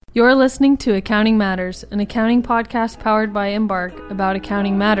You're listening to Accounting Matters, an accounting podcast powered by Embark about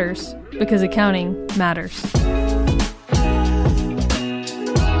accounting matters because accounting matters.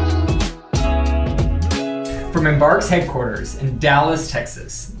 From Embark's headquarters in Dallas,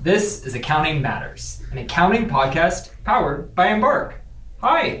 Texas, this is Accounting Matters, an accounting podcast powered by Embark.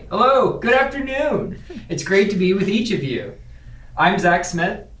 Hi, hello, good afternoon. It's great to be with each of you. I'm Zach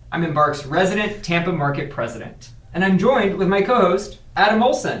Smith. I'm Embark's resident Tampa market president, and I'm joined with my co-host, Adam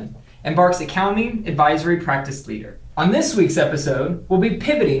Olson, Embark's accounting advisory practice leader. On this week's episode, we'll be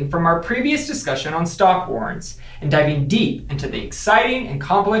pivoting from our previous discussion on stock warrants and diving deep into the exciting and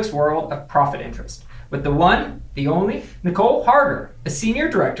complex world of profit interest with the one, the only, Nicole Harder, a senior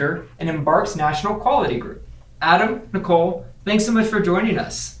director in Embark's National Quality Group. Adam, Nicole, thanks so much for joining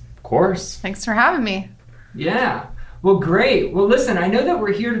us. Of course. Thanks for having me. Yeah, well, great. Well, listen, I know that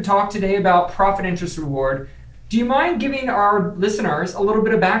we're here to talk today about profit interest reward. Do you mind giving our listeners a little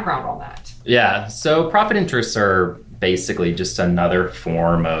bit of background on that? Yeah, so profit interests are basically just another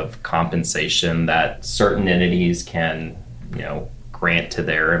form of compensation that certain entities can, grant to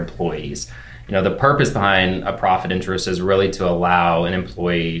their employees. The purpose behind a profit interest is really to allow an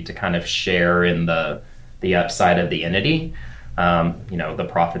employee to kind of share in the upside of the entity, the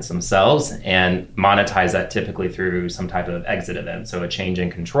profits themselves, and monetize that typically through some type of exit event, so a change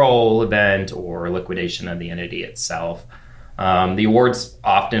in control event or liquidation of the entity itself. The awards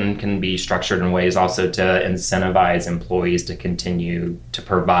often can be structured in ways also to incentivize employees to continue to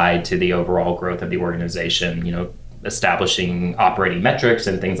provide to the overall growth of the organization, establishing operating metrics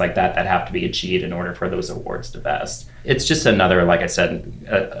and things like that have to be achieved in order for those awards to vest. It's just another, like I said,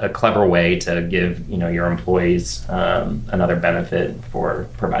 a clever way to give your employees another benefit for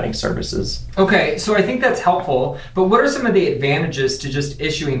providing services. Okay, so I think that's helpful, but what are some of the advantages to just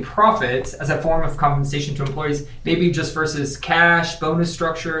issuing profits as a form of compensation to employees, maybe just versus cash, bonus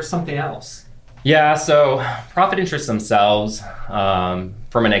structure, something else? Yeah, so profit interests themselves,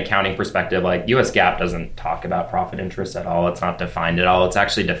 from an accounting perspective, like US GAAP doesn't talk about profit interest at all. It's not defined at all. It's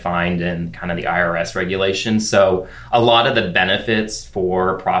actually defined in kind of the IRS regulations. So a lot of the benefits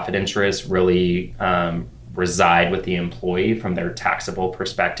for profit interest really reside with the employee from their taxable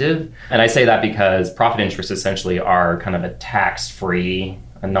perspective. And I say that because profit interests essentially are kind of a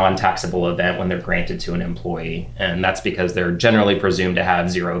non-taxable event when they're granted to an employee. And that's because they're generally presumed to have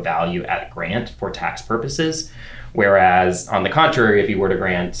zero value at grant for tax purposes. Whereas on the contrary, if you were to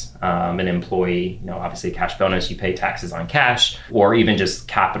grant an employee, obviously cash bonus, you pay taxes on cash, or even just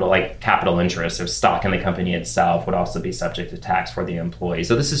capital interest or stock in the company itself would also be subject to tax for the employee.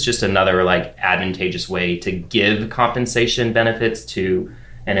 So this is just another advantageous way to give compensation benefits to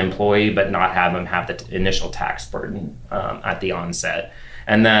an employee, but not have them have the initial tax burden at the onset.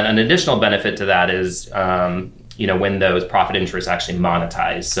 And then an additional benefit to that is, when those profit interests actually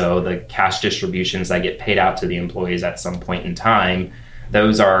monetize. So the cash distributions that get paid out to the employees at some point in time,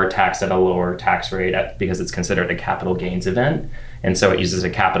 those are taxed at a lower tax rate because it's considered a capital gains event. And so it uses a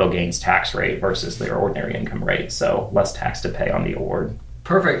capital gains tax rate versus their ordinary income rate. So less tax to pay on the award.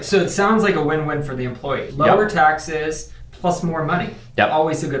 Perfect. So it sounds like a win-win for the employee. Lower taxes plus more money. Yep.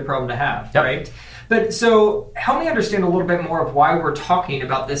 Always a good problem to have, yep. Right? But so help me understand a little bit more of why we're talking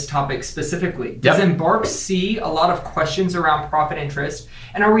about this topic specifically. Does Embark see a lot of questions around profit interest?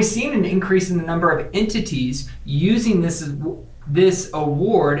 And are we seeing an increase in the number of entities using this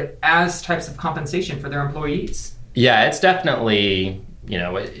award as types of compensation for their employees? Yeah, it's definitely,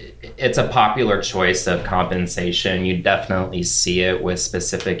 it's a popular choice of compensation. You definitely see it with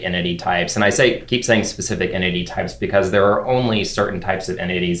specific entity types. And keep saying specific entity types because there are only certain types of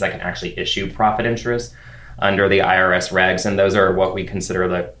entities that can actually issue profit interest under the IRS regs. And those are what we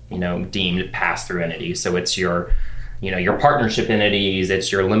consider deemed pass-through entities. So it's your partnership entities,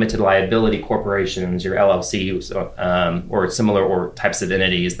 it's your limited liability corporations, your LLCs, or similar or types of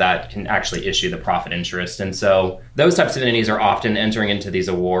entities that can actually issue the profit interest. And so those types of entities are often entering into these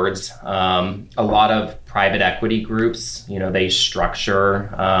awards. A lot of private equity groups, they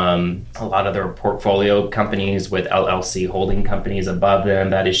structure a lot of their portfolio companies with LLC holding companies above them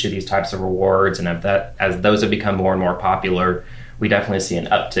that issue these types of awards. And as those have become more and more popular, we definitely see an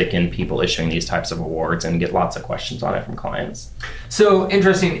uptick in people issuing these types of awards and get lots of questions on it from clients. So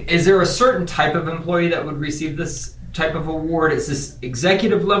interesting. Is there a certain type of employee that would receive this type of award? Is this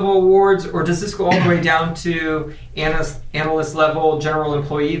executive level awards, or does this go all the way down to analyst level, general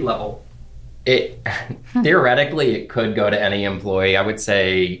employee level? Theoretically, it could go to any employee. I would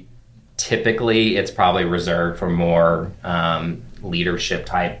say typically it's probably reserved for more leadership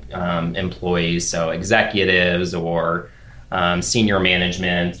type employees, so executives or senior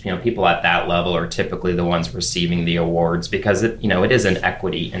management, people at that level are typically the ones receiving the awards because it is an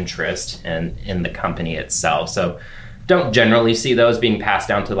equity interest in the company itself. So don't generally see those being passed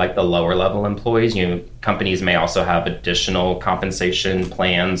down to like the lower level employees. Companies may also have additional compensation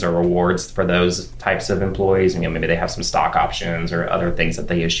plans or awards for those types of employees. Maybe they have some stock options or other things that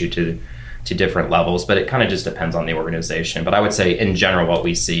they issue to different levels, but it kind of just depends on the organization. But I would say in general, what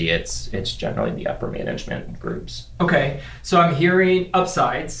we see, it's generally the upper management groups. Okay, so I'm hearing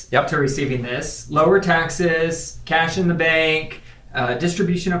upsides Yep. to receiving this: lower taxes, cash in the bank,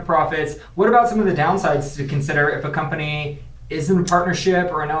 distribution of profits. What about some of the downsides to consider if a company is in a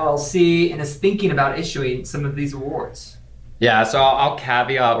partnership or an LLC and is thinking about issuing some of these awards? Yeah, so I'll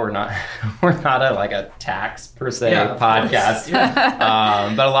caveat we're not a tax per se podcast,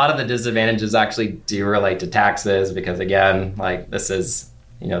 but a lot of the disadvantages actually do relate to taxes because again, like this is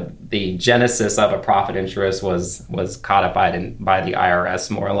the genesis of a profit interest was codified by the IRS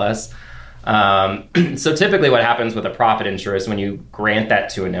more or less. So typically what happens with a profit interest when you grant that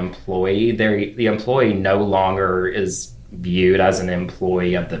to an employee, the employee no longer is viewed as an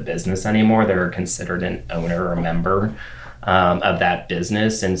employee of the business anymore. They're considered an owner or member of that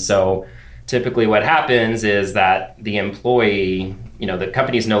business. And so typically what happens is that the employee, the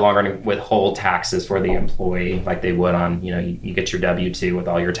company's no longer going to withhold taxes for the employee like they would on, you get your W-2 with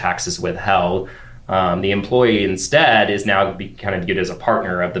all your taxes withheld. The employee instead is now kind of viewed as a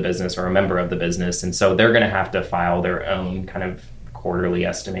partner of the business or a member of the business. And so they're going to have to file their own kind of quarterly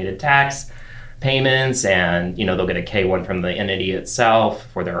estimated tax payments. And, they'll get a K-1 from the entity itself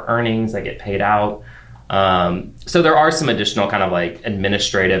for their earnings that get paid out. So there are some additional kind of like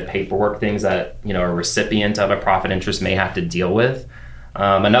administrative paperwork things that, a recipient of a profit interest may have to deal with.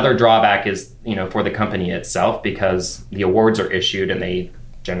 Another drawback is, for the company itself, because the awards are issued and they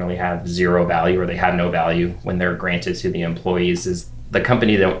generally have zero value or they have no value when they're granted to the employees, is the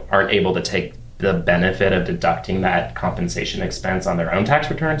company that aren't able to take the benefit of deducting that compensation expense on their own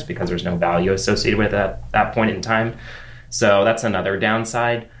tax returns because there's no value associated with it at that point in time. So that's another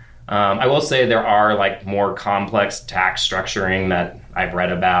downside. I will say there are like more complex tax structuring that I've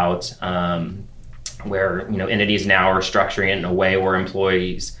read about where entities now are structuring it in a way where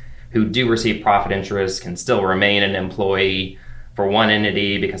employees who do receive profit interest can still remain an employee for one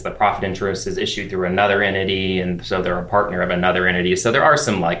entity because the profit interest is issued through another entity, and so they're a partner of another entity. So there are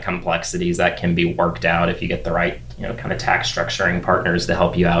some like complexities that can be worked out if you get the right kind of tax structuring partners to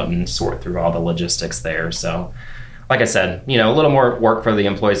help you out and sort through all the logistics there. So like I said, a little more work for the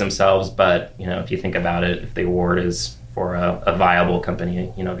employees themselves, but if you think about it, if the award is for a viable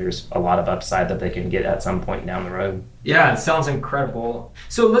company, there's a lot of upside that they can get at some point down the road. Yeah, it sounds incredible.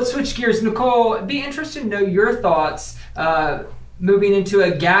 So let's switch gears. Nicole, I'd be interested to know your thoughts moving into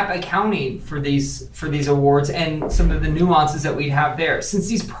a GAAP accounting for these awards and some of the nuances that we'd have there. Since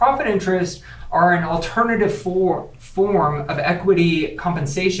these profit interests are an alternative form of equity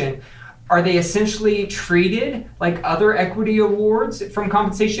compensation, are they essentially treated like other equity awards from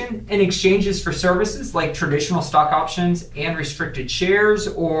compensation in exchanges for services like traditional stock options and restricted shares,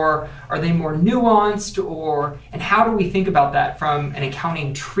 or are they more nuanced, and how do we think about that from an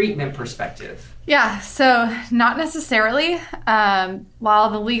accounting treatment perspective? Yeah, so not necessarily.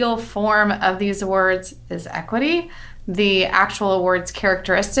 While the legal form of these awards is equity, the actual award's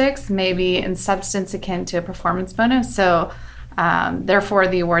characteristics may be in substance akin to a performance bonus. So therefore,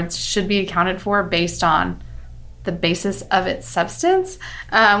 the awards should be accounted for based on the basis of its substance,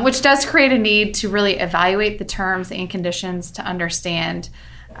 which does create a need to really evaluate the terms and conditions to understand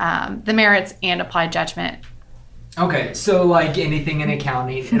the merits and apply judgment. Okay, so like anything in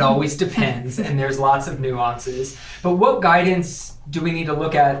accounting, it always depends, and there's lots of nuances. But what guidance do we need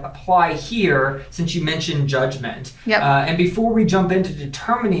to apply here, since you mentioned judgment? Yep. And before we jump into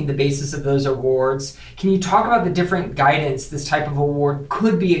determining the basis of those awards, can you talk about the different guidance this type of award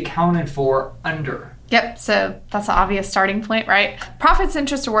could be accounted for under? Yep, so that's an obvious starting point, right? Profits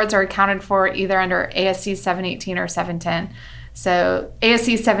interest awards are accounted for either under ASC 718 or 710. So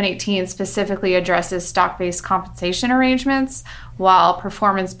ASC 718 specifically addresses stock-based compensation arrangements, while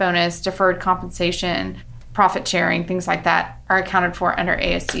performance bonus, deferred compensation, profit sharing, things like that are accounted for under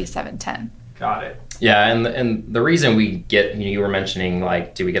ASC 710. Got it. Yeah, and the reason we get, you were mentioning,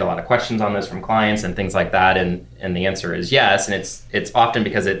 like, do we get a lot of questions on this from clients and things like that? And the answer is yes. And it's often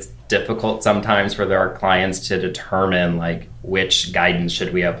because it's difficult sometimes for our clients to determine, like, which guidance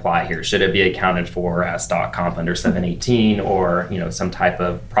should we apply here? Should it be accounted for as stock comp under 718 or, some type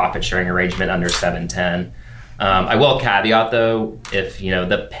of profit sharing arrangement under 710? I will caveat, though, if,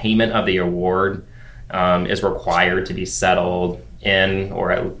 the payment of the award is required to be settled in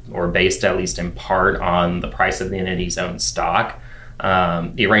or based at least in part on the price of the entity's own stock,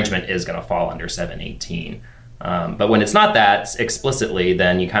 the arrangement is going to fall under 718. But when it's not that explicitly,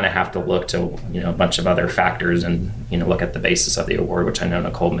 then you kind of have to look to a bunch of other factors and look at the basis of the award, which I know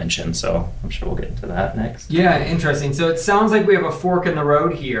Nicole mentioned. So I'm sure we'll get into that next. Yeah, interesting. So it sounds like we have a fork in the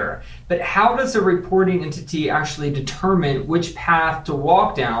road here. But how does a reporting entity actually determine which path to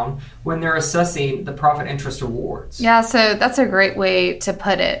walk down when they're assessing the profit interest awards? Yeah, so that's a great way to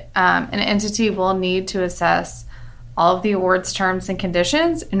put it. An entity will need to assess all of the awards terms and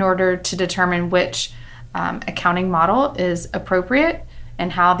conditions in order to determine which accounting model is appropriate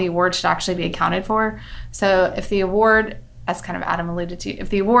and how the award should actually be accounted for. So if the award, as kind of Adam alluded to, if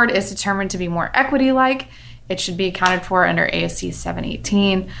the award is determined to be more equity-like, it should be accounted for under ASC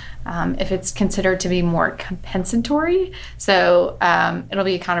 718. If it's considered to be more compensatory, so it'll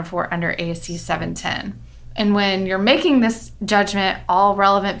be accounted for under ASC 710. And when you're making this judgment, all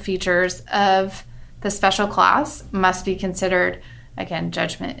relevant features of the special class must be considered. Again,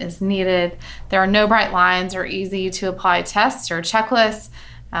 judgment is needed. There are no bright lines or easy to apply tests or checklists.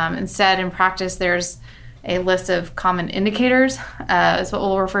 Instead, in practice, there's a list of common indicators, is what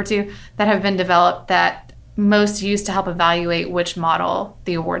we'll refer to, that have been developed that most used to help evaluate which model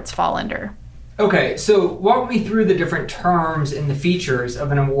the awards fall under. Okay, so walk me through the different terms and the features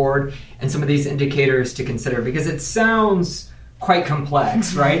of an award and some of these indicators to consider, because it sounds quite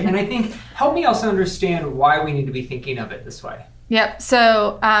complex, right? And I think, help me also understand why we need to be thinking of it this way. Yep.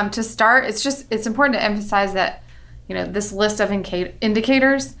 So to start, it's important to emphasize that this list of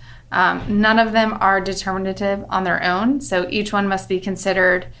indicators, none of them are determinative on their own. So each one must be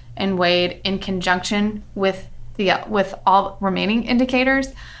considered and weighed in conjunction with all remaining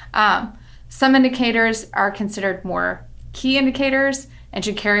indicators. Some indicators are considered more key indicators and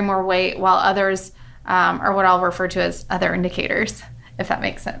should carry more weight, while others are what I'll refer to as other indicators, if that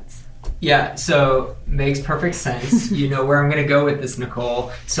makes sense. Yeah, so makes perfect sense. You know where I'm going to go with this,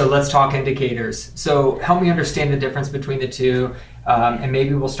 Nicole. So let's talk indicators. So help me understand the difference between the two, and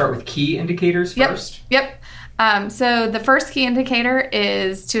maybe we'll start with key indicators first. Yep. So the first key indicator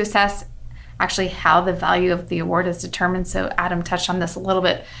is to assess actually how the value of the award is determined. So Adam touched on this a little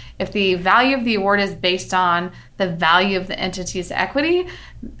bit. If the value of the award is based on the value of the entity's equity,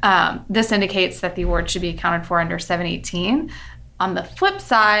 this indicates that the award should be accounted for under 718. On the flip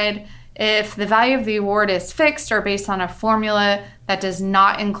side, if the value of the award is fixed or based on a formula that does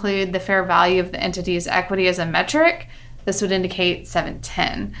not include the fair value of the entity's equity as a metric, this would indicate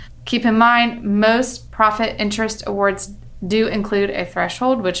 710. Keep in mind, most profit interest awards do include a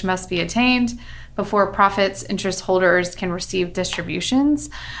threshold which must be attained before profits interest holders can receive distributions.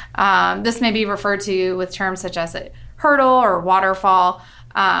 This may be referred to with terms such as a hurdle or waterfall.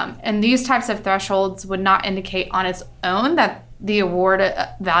 And these types of thresholds would not indicate on its own that the award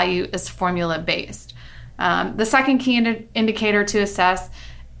value is formula-based. The second key indicator to assess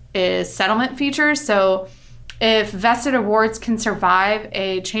is settlement features. So if vested awards can survive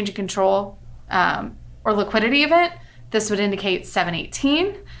a change in control or liquidity event, this would indicate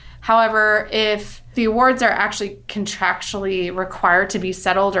 718. However, if the awards are actually contractually required to be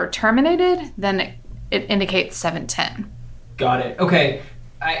settled or terminated, then it indicates 710. Got it. Okay.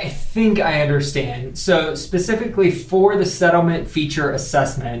 I think I understand. So specifically for the settlement feature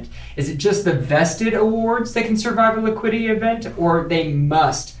assessment, is it just the vested awards that can survive a liquidity event, or they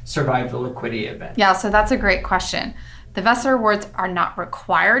must survive the liquidity event? Yeah, so that's a great question. The vested awards are not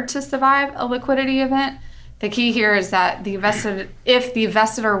required to survive a liquidity event. The key here is that if the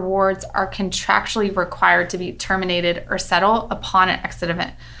vested awards are contractually required to be terminated or settled upon an exit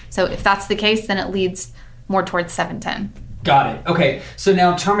event. So if that's the case, then it leads more towards 710. Got it. Okay. So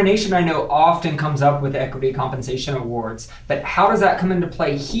now termination, I know, often comes up with equity compensation awards, but how does that come into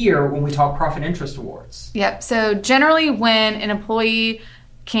play here when we talk profit interest awards? Yep. So generally when an employee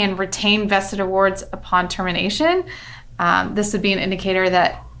can retain vested awards upon termination, this would be an indicator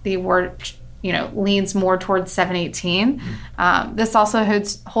that the award leans more towards 718. This also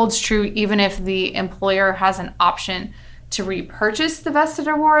holds true even if the employer has an option to repurchase the vested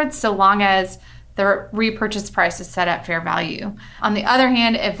awards, so long as the repurchase price is set at fair value. On the other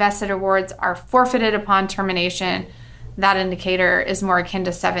hand, if vested awards are forfeited upon termination, that indicator is more akin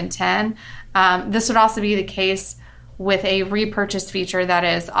to 710. This would also be the case with a repurchase feature that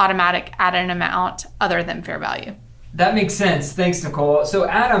is automatic at an amount other than fair value. That makes sense. Thanks, Nicole. So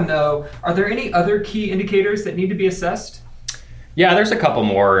Adam, though, are there any other key indicators that need to be assessed? Yeah, there's a couple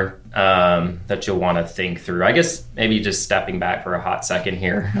more that you'll want to think through. I guess maybe just stepping back for a hot second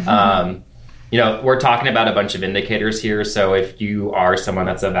here. We're talking about a bunch of indicators here. So if you are someone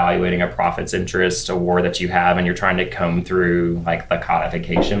that's evaluating a profits interest award that you have and you're trying to comb through like the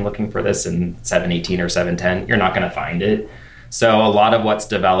codification looking for this in 718 or 710, you're not going to find it. So a lot of what's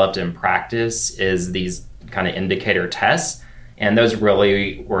developed in practice is these kind of indicator tests. And those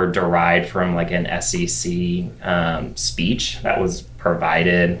really were derived from like an SEC speech that was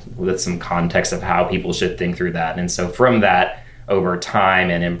provided with some context of how people should think through that. And so from that, over time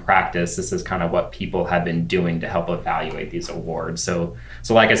and in practice, this is kind of what people have been doing to help evaluate these awards. So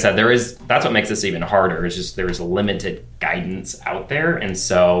like I said, that's what makes this even harder, is just there's limited guidance out there. And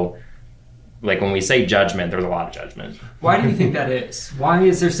so like when we say judgment, there's a lot of judgment. Why do you think that is? Why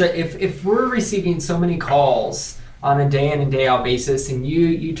is there if we're receiving so many calls on a day in and day out basis, and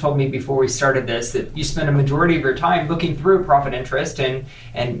you told me before we started this that you spend a majority of your time looking through profit interest and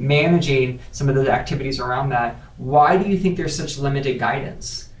managing some of the activities around that, why do you think there's such limited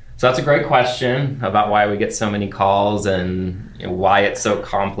guidance? So that's a great question about why we get so many calls and why it's so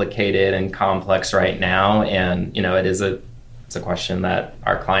complicated and complex right now. And it's a question that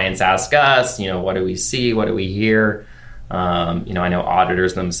our clients ask us. What do we see? What do we hear? I know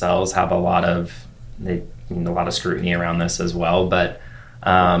auditors themselves have a lot of scrutiny around this as well. But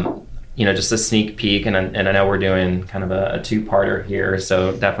just a sneak peek, and I know we're doing kind of a two-parter here,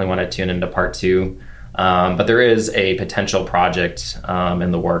 so definitely want to tune into part 2. But there is a potential project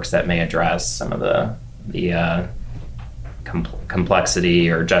in the works that may address some of the complexity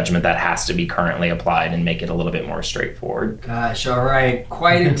or judgment that has to be currently applied and make it a little bit more straightforward. Gosh, all right.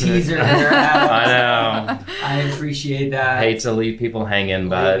 Quite a teaser there, Alex. I know. I appreciate that. Hate to leave people hanging,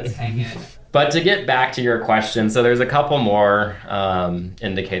 But to get back to your question, so there's a couple more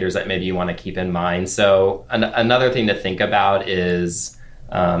indicators that maybe you want to keep in mind. So another thing to think about is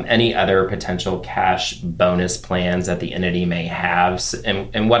any other potential cash bonus plans that the entity may have.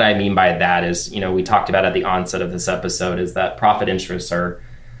 And what I mean by that is, we talked about at the onset of this episode is that profit interests are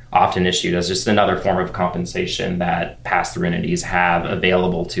often issued as just another form of compensation that pass-through entities have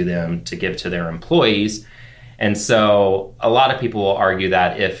available to them to give to their employees. And so a lot of people will argue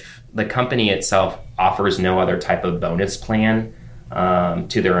that if the company itself offers no other type of bonus plan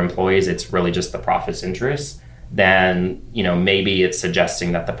to their employees, it's really just the profits interest, then maybe it's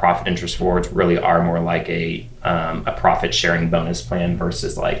suggesting that the profit interest awards really are more like a profit sharing bonus plan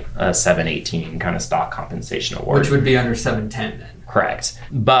versus like a 718 kind of stock compensation award, which would be under 710 then. Correct.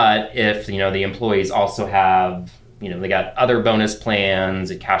 But if the employees also have they got other bonus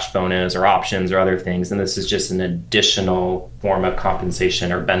plans, a cash bonus or options or other things, and this is just an additional form of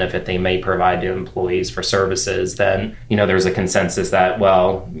compensation or benefit they may provide to employees for services, then, there's a consensus that,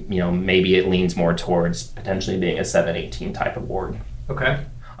 maybe it leans more towards potentially being a 718 type award. Okay.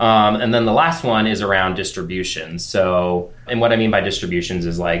 And then the last one is around distributions. So, and what I mean by distributions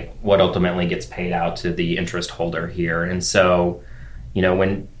is like what ultimately gets paid out to the interest holder here. And so,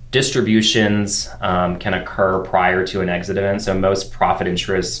 when distributions can occur prior to an exit event. So most profit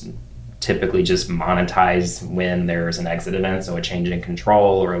interests typically just monetize when there's an exit event, so a change in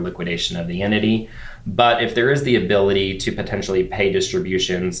control or a liquidation of the entity. But if there is the ability to potentially pay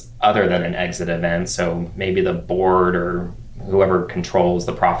distributions other than an exit event, so maybe the board or whoever controls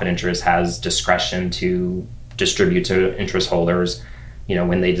the profit interest has discretion to distribute to interest holders,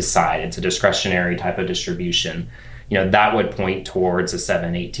 when they decide it's a discretionary type of distribution, that would point towards a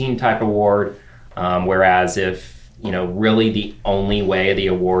 718 type award. Whereas if, really the only way the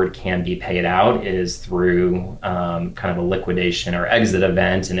award can be paid out is through kind of a liquidation or exit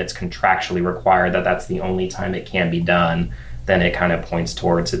event, and it's contractually required that that's the only time it can be done, then it kind of points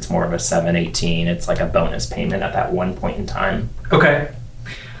towards it's more of a 718. It's like a bonus payment at that one point in time. Okay.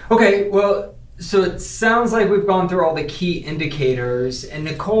 Well, so it sounds like we've gone through all the key indicators, and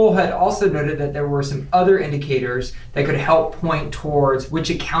Nicole had also noted that there were some other indicators that could help point towards which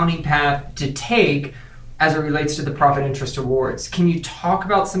accounting path to take as it relates to the profit interest awards. Can you talk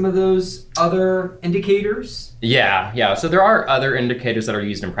about some of those other indicators? Yeah. So there are other indicators that are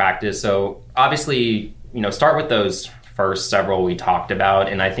used in practice. So obviously, start with those first several we talked about,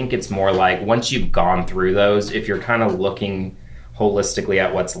 and I think it's more like once you've gone through those, if you're kind of looking holistically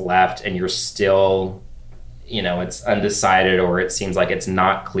at what's left and you're still, it's undecided or it seems like it's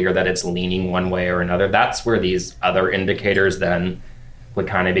not clear that it's leaning one way or another, that's where these other indicators then would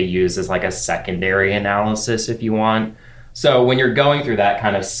kind of be used as like a secondary analysis if you want. So when you're going through that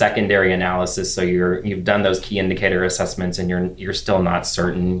kind of secondary analysis, so you've done those key indicator assessments and you're still not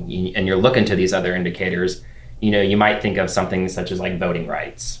certain and you're looking to these other indicators, you might think of something such as like voting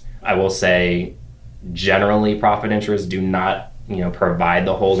rights. I will say generally profit interests do not provide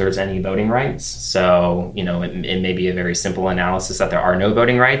the holders any voting rights. So, it may be a very simple analysis that there are no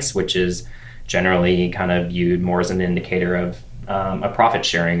voting rights, which is generally kind of viewed more as an indicator of a profit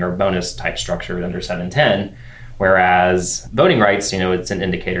sharing or bonus type structure under 710. Whereas voting rights, it's an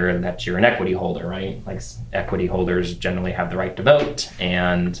indicator that you're an equity holder, right? Like equity holders generally have the right to vote,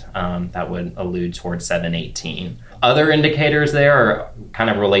 and that would allude towards 718. Other indicators there are kind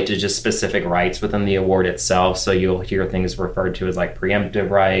of relate to just specific rights within the award itself. So you'll hear things referred to as like preemptive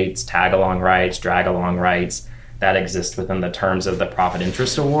rights, tag-along rights, drag-along rights that exist within the terms of the profit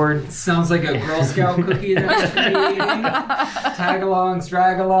interest award. Sounds like a Girl Scout cookie that's creating. Tag-alongs,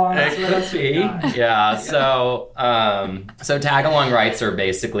 drag-alongs. It could be. Yeah. So tag-along rights are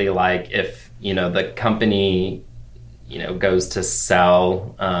basically like if, the company, goes to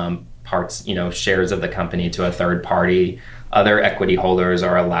sell parts, shares of the company to a third party, other equity holders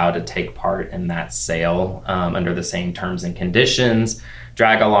are allowed to take part in that sale under the same terms and conditions.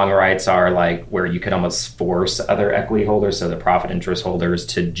 Drag-along rights are like where you could almost force other equity holders, so the profit interest holders,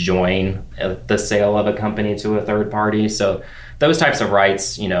 to join the sale of a company to a third party. So those types of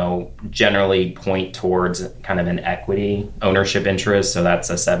rights, generally point towards kind of an equity ownership interest. So that's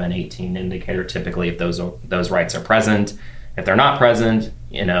a 718 indicator typically if those rights are present. If they're not present,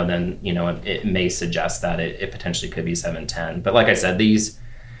 then it may suggest that it potentially could be 710. But like I said, these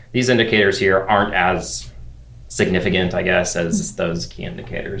indicators here aren't as significant, I guess, as those key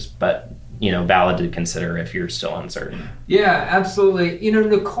indicators, but valid to consider if you're still uncertain. Yeah, absolutely.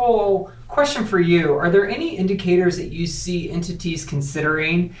 Nicole, question for you. Are there any indicators that you see entities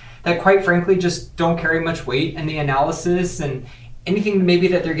considering that quite frankly just don't carry much weight in the analysis, and anything maybe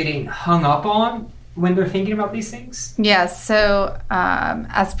that they're getting hung up on when they're thinking about these things? Yes. So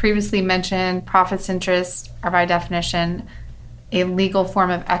as previously mentioned, profits interests are by definition a legal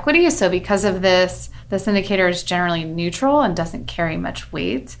form of equity. So because of this indicator is generally neutral and doesn't carry much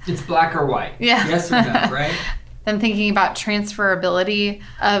weight. It's black or white. Yeah. Yes or no, right? Then thinking about transferability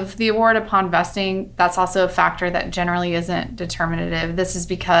of the award upon vesting, that's also a factor that generally isn't determinative. This is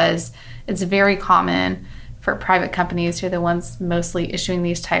because it's very common for private companies, who are the ones mostly issuing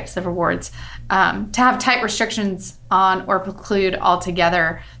these types of awards, to have tight restrictions on or preclude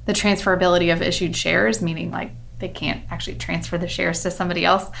altogether the transferability of issued shares, meaning like they can't actually transfer the shares to somebody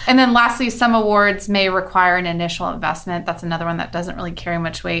else. And then lastly, some awards may require an initial investment. That's another one that doesn't really carry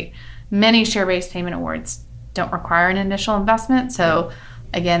much weight. Many share-based payment awards don't require an initial investment. So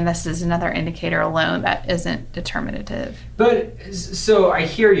again, this is another indicator alone that isn't determinative. But so I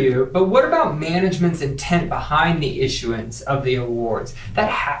hear you, but what about management's intent behind the issuance of the awards? That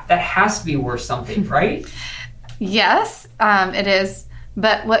has to be worth something, right? Yes, it is.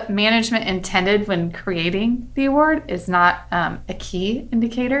 But what management intended when creating the award is not a key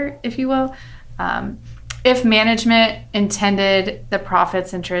indicator, if you will. If management intended the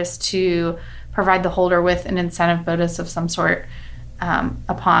profits interest to provide the holder with an incentive bonus of some sort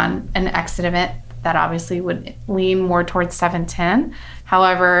upon an exit event, that obviously would lean more towards 710.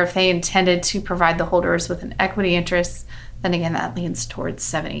 However, if they intended to provide the holders with an equity interest, then again, that leans towards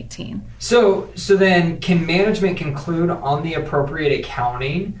 718. So then can management conclude on the appropriate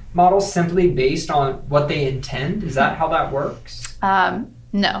accounting model simply based on what they intend? Is that how that works?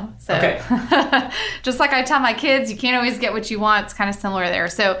 No. So okay. Just like I tell my kids, you can't always get what you want. It's kind of similar there.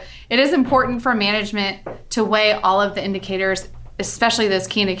 So it is important for management to weigh all of the indicators, especially those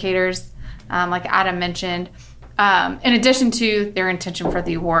key indicators, like Adam mentioned, in addition to their intention for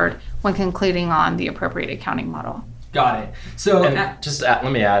the award when concluding on the appropriate accounting model. Got it. So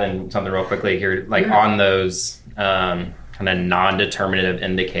let me add in something real quickly here, on those kind of non-determinative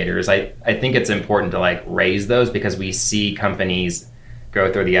indicators. I think it's important to raise those because we see companies go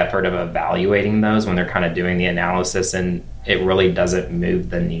through the effort of evaluating those when they're kind of doing the analysis, and it really doesn't move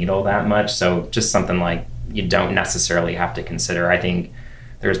the needle that much. So just something you don't necessarily have to consider. I think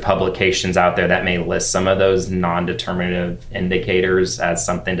there's publications out there that may list some of those non-determinative indicators as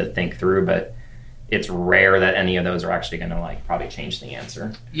something to think through, but it's rare that any of those are actually going to probably change the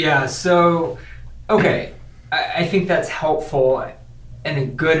answer. Yeah. So, okay. I think that's helpful and a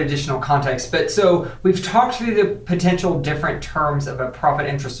good additional context. But so we've talked through the potential different terms of a profit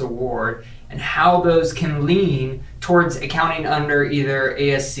interest award and how those can lean towards accounting under either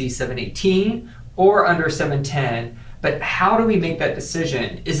ASC 718 or under 710. But how do we make that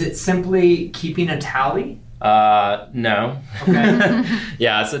decision? Is it simply keeping a tally? No. Okay.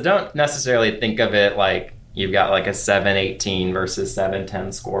 Yeah, so don't necessarily think of it like you've got a 718 versus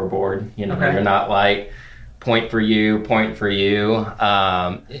 710 scoreboard. Okay. You're not point for you.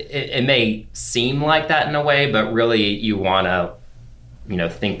 It may seem like that in a way, but really you want to,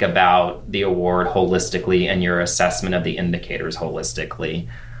 think about the award holistically and your assessment of the indicators holistically.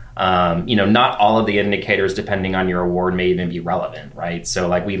 Not all of the indicators, depending on your award, may even be relevant, right? So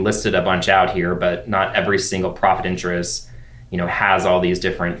like we listed a bunch out here, but not every single profit interest, has all these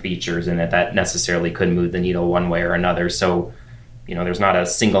different features in it that necessarily could move the needle one way or another. So, there's not a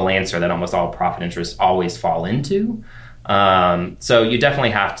single answer that almost all profit interests always fall into. So you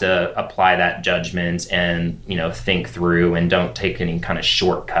definitely have to apply that judgment and, think through and don't take any kind of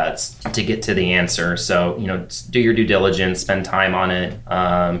shortcuts to get to the answer. So, do your due diligence, spend time on it,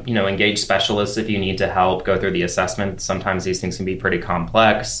 engage specialists if you need to help go through the assessment. Sometimes these things can be pretty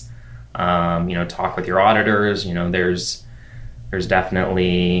complex. Talk with your auditors. There's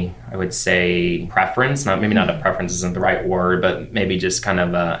definitely, I would say, preference. Maybe not a preference isn't the right word, but maybe just kind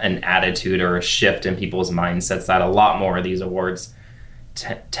of an attitude or a shift in people's mindsets that a lot more of these awards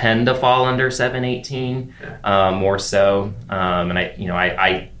tend to fall under 718, more so. And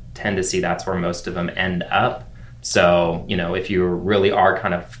I tend to see that's where most of them end up. So, if you really are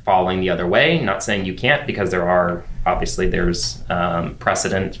kind of falling the other way, not saying you can't, because there's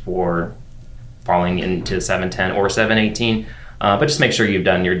precedent for falling into 710 or 718. But just make sure you've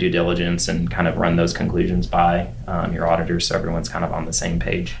done your due diligence and kind of run those conclusions by your auditors so everyone's kind of on the same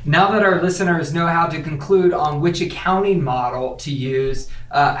page. Now that our listeners know how to conclude on which accounting model to use,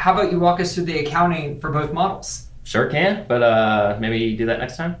 how about you walk us through the accounting for both models? Sure can, but maybe do that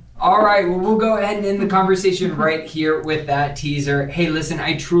next time. All right, well, we'll go ahead and end the conversation right here with that teaser. Hey, listen,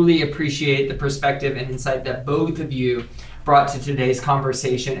 I truly appreciate the perspective and insight that both of you brought to today's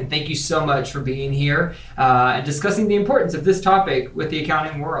conversation, and thank you so much for being here and discussing the importance of this topic with the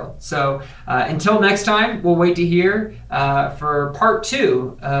accounting world. So until next time, we'll wait to hear for part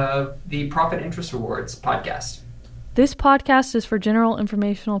 2 of the Profit Interest Rewards podcast. This podcast is for general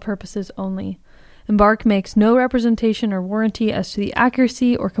informational purposes only. Embark makes no representation or warranty as to the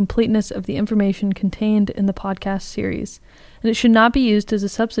accuracy or completeness of the information contained in the podcast series, and it should not be used as a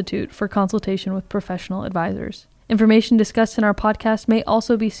substitute for consultation with professional advisors. Information discussed in our podcast may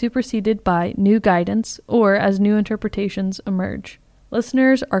also be superseded by new guidance or as new interpretations emerge.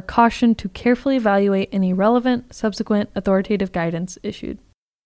 Listeners are cautioned to carefully evaluate any relevant, subsequent authoritative guidance issued.